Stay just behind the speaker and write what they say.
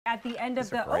at the end of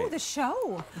the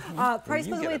show. Price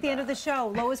goes away at the end of the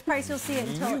show. Lowest price you'll see it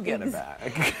until you get it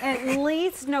back. at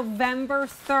least November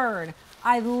 3rd.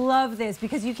 I love this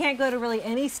because you can't go to really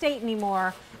any state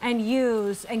anymore and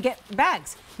get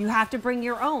bags. You have to bring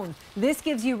your own. This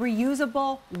gives you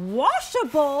reusable,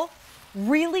 washable,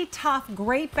 really tough,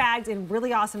 great bags in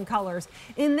really awesome colors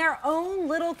in their own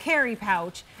little carry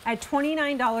pouch at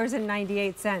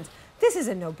 $29.98. This is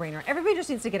a no-brainer. Everybody just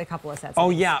needs to get a couple of sets.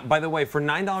 Oh, yeah. By the way, for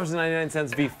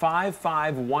 $9.99,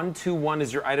 V55121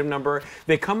 is your item number.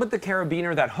 They come with the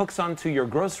carabiner that hooks onto your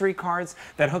grocery carts,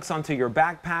 that hooks onto your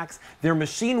backpacks. They're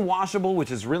machine washable, which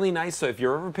is really nice. So if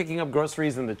you're ever picking up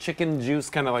groceries and the chicken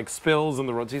juice kind of like spills in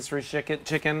the rotisserie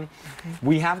chicken,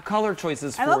 we have color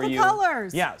choices for you. I love the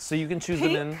colors. Yeah, so you can choose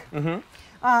them in.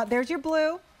 There's your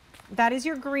blue. That is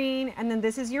your green, and then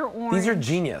this is your orange. These are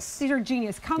genius. These are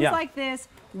genius. Comes like this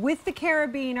with the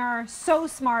carabiner. So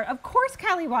smart. Of course,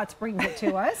 Callie Watts brings it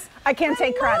to us. I can't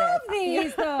take credit. I love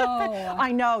these, though.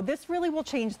 I know. This really will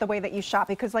change the way that you shop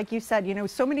because, like you said, you know,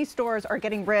 so many stores are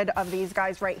getting rid of these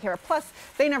guys right here. Plus,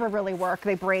 they never really work.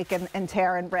 They break and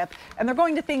tear and rip. And they're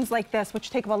going to things like this,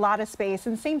 which take up a lot of space.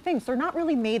 And same things. They're not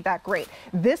really made that great.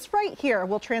 This right here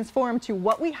will transform to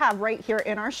what we have right here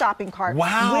in our shopping cart,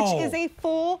 which is a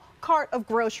full cart of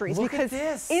groceries. Look because at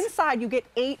this. inside you get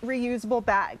 8 reusable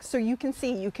bags. So you can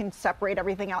see, you can separate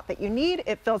everything out that you need.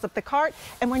 It fills up the cart.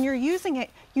 And when you're using it,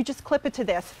 you just clip it to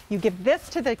this. You give this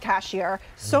to the cashier.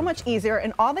 So much easier.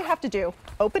 And all they have to do,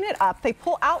 open it up. They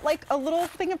pull out like a little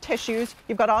thing of tissues.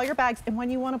 You've got all your bags. And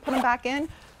when you want to put them back in,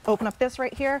 open up this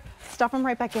right here, stuff them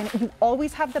right back in. You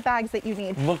always have the bags that you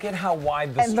need. Look at how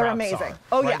wide the straps are. And they're amazing.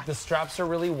 Oh, yeah. The straps are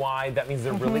really wide. That means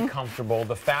they're really comfortable.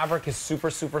 The fabric is super,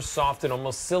 super soft and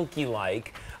almost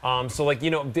silky-like. So, like,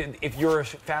 you know, if you're a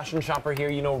fashion shopper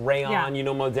here, you know rayon, you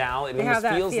know modal. It almost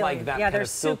feels like that kind of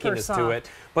silkiness to it.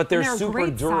 But they're super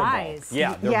durable. Size.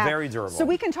 Yeah, they're very durable. So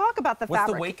we can talk about the fabric.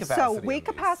 What's the weight capacity? So weight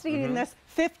capacity in this,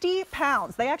 50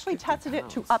 pounds. They actually tested it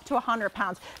to up to 100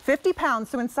 pounds. 50 pounds.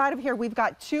 So inside of here, we've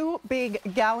got 2 big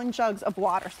gallon jugs of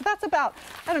water. So that's about,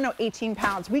 I don't know, 18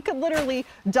 pounds. We could literally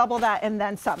double that and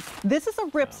then some. This is a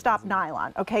ripstop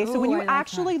nylon, okay? So when you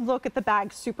actually look at the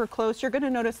bag super close, you're going to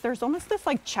notice there's almost this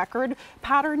like checkered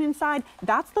pattern inside.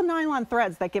 That's the nylon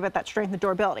threads that give it that strength and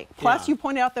durability. Plus, you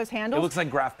pointed out those handles. It looks like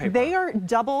graph paper. They are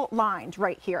double lined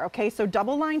right here, okay? So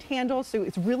double lined handles, so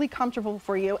it's really comfortable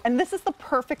for you. And this is the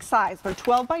perfect size. They're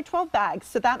 12 by 12 bags,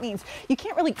 so that means you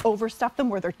can't really overstuff them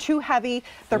where they're too heavy.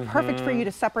 They're perfect for you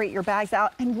to separate your bags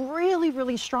out, and really,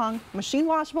 really strong, machine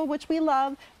washable, which we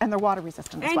love, and they're water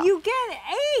resistant as well. And you get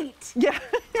 8. Yeah.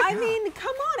 I mean,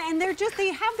 come on. And they're just,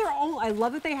 they have their own, I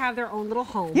love that they have their own little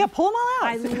home. Yeah, pull them all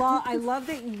out. I love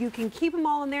that you can keep them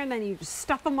all in there and then you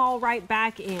stuff them all right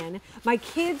back in. My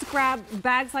kids grab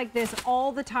bags like this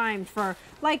all the time for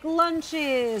like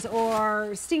lunches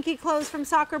or stinky clothes from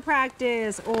soccer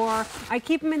practice, or I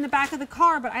keep them in the back of the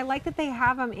car, but I like that they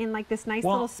have them in like this nice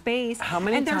little space. How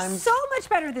many and times? they're so much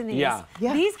better than these. Yeah.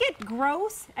 These get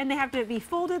gross and they have to be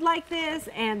folded like this,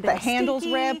 and the handles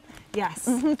rip. Yes.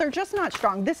 They're just not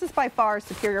strong. This is by far a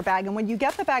superior bag, and when you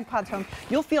get the Bag Podz home,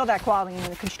 you'll feel that quality in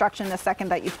the construction the second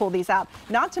that you pull these out.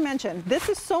 Not to mention, this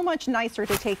is so much nicer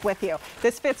to take with you.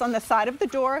 This fits on the side of the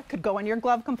door, could go in your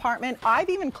glove compartment. I've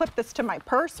even clipped this to my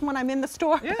purse when I'm in the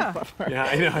store. Yeah, yeah,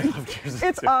 I know. I love yours.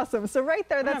 It's awesome. So right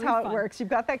there, that's how it works. You've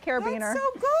got that carabiner. That's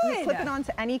so good. You clip it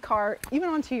onto any cart, even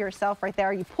onto yourself right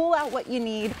there. You pull out what you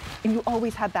need, and you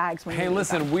always have bags when you need them. Hey,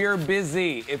 listen, we're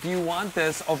busy. If you want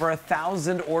this, over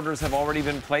 1,000 orders have already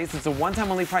been placed. It's a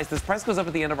one-time only price. This price goes up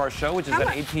at the end of our show, which is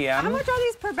at 8 p.m. How much are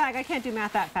these per bag? I can't do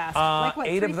math that fast. Like what,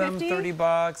 8 of them,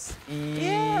 $30.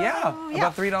 Yeah,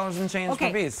 about $3 and change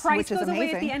per piece. Price goes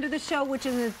away at the end of the show, which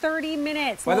is in 30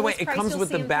 minutes. By the way, it comes with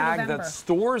the bag that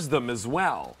stores them as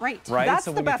well. Right. That's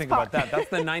so the when you best think part. about that, that's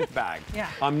the 9th bag. Yeah.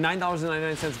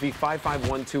 $9.99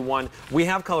 V55121. We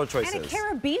have color choices. And a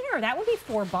carabiner. That would be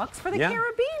 $4 for the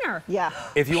carabiner. Yeah.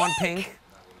 If you want pink,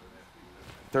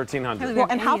 $1,300. Well,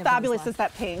 and how fabulous is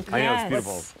that pink? I know, it's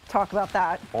beautiful. Let's talk about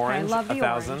that. Orange, I love the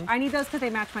 1,000. orange. I need those because they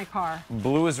match my car.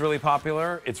 Blue is really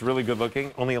popular. It's really good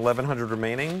looking. Only 1,100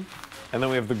 remaining. And then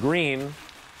we have the green.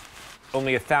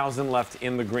 Only 1,000 left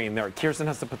in the green. There, Kirsten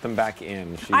has to put them back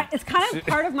in. It's kind of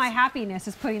part of my happiness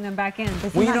is putting them back in.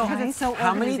 Well, you know, it's so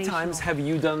how many times have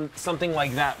you done something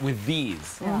like that with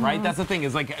these? Right? That's the thing.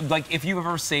 Is like if you've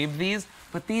ever saved these,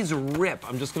 but these rip.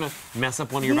 I'm just gonna mess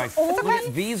up one of your bags. only- Look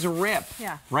at these rip.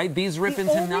 Yeah. Right? These rip The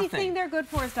into only nothing. thing they're good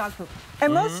for is dog poop.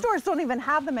 And most stores don't even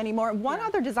have them anymore. One Yeah.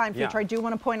 other design feature Yeah. I do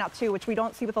want to point out too, which we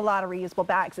don't see with a lot of reusable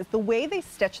bags, is the way they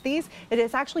stitch these. It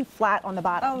is actually flat on the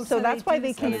bottom. Oh, so so that's they why do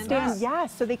they can stand stand. up.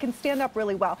 Yes, so they can stand up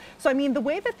really well. So I mean, the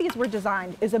way that these were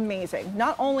designed is amazing.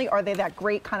 Not only are they that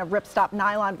great kind of ripstop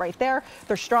nylon right there,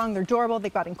 they're strong, they're durable,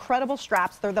 they've got incredible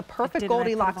straps, they're the perfect didn't I put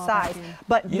Goldilocks them all back size. in?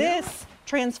 But You know- this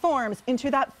transforms into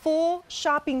that full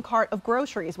shopping cart of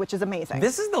groceries, which is amazing.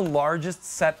 This is the largest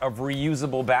set of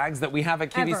reusable bags that we have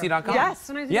at QVC.com. Ever. Yes.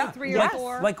 Sometimes you get 3 or like,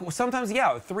 4. Like sometimes,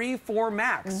 yeah, 3, 4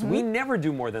 max. We never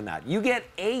do more than that. You get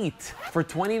 8 for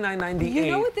 $29.98.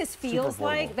 You know what this Super feels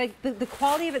like? affordable. Like the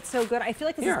quality of it's so good. I feel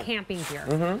like this Here. is camping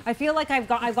gear. I feel like I've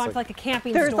gone to like a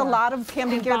camping There's store. a lot of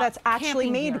camping and gear bought that's actually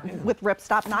camping made gear. with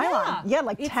ripstop nylon. Yeah,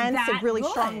 Like it's tense that and really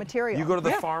good. strong material. You go to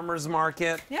the Yeah. farmer's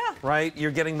market, Yeah. right?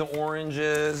 You're getting the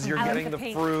oranges, you're I like getting the the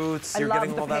pink. fruits, I you're love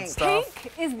getting the all that pink. stuff.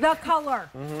 Pink is the color.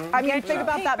 I mean, think Yeah.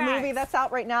 about Pink that bags. movie that's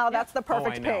out right now. That's the perfect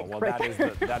oh, I know. pink Well, right that there.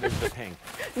 is that is the pink.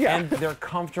 Yeah. And they're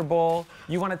comfortable.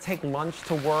 You want to take lunch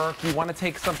to work. You want to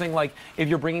take something like, if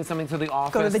you're bringing something to the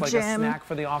office, the like a gym. snack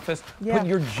for the office, Yeah. put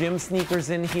your gym sneakers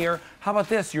in here. How about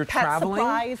this? You're Pet traveling.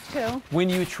 supplies too. When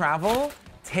you travel,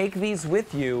 take these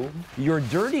with you. Your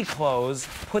dirty clothes,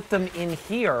 put them in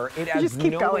here. It adds just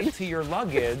keep no going. weight to your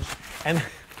luggage.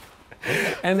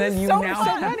 And then you So now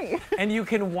many. and you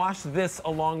can wash this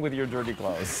along with your dirty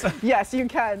clothes. Yes, you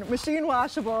can. Machine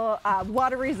washable,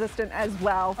 water resistant as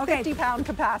well. Okay. 50-pound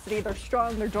capacity. They're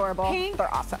strong. They're durable. Pink,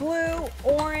 They're awesome. blue,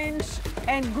 orange,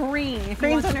 and green. If you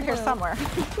Green's want under here blue. somewhere.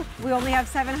 We only have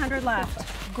 700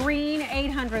 left. Green,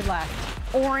 800 left.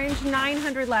 Orange,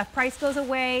 900 left. Price goes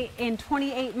away in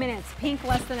 28 minutes. Pink,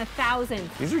 less than 1,000.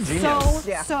 These are genius. So,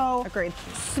 Yeah, so agreed.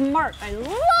 smart. I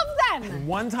love them.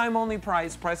 One time only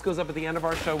price. Price goes up at the end of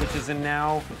our show, which is in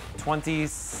now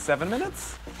 27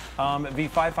 minutes.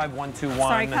 V55121.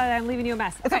 Sorry, Kylie, I'm leaving you a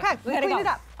mess. It's okay. We gotta We'll go. clean it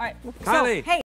up. All right. Kylie. So, hey.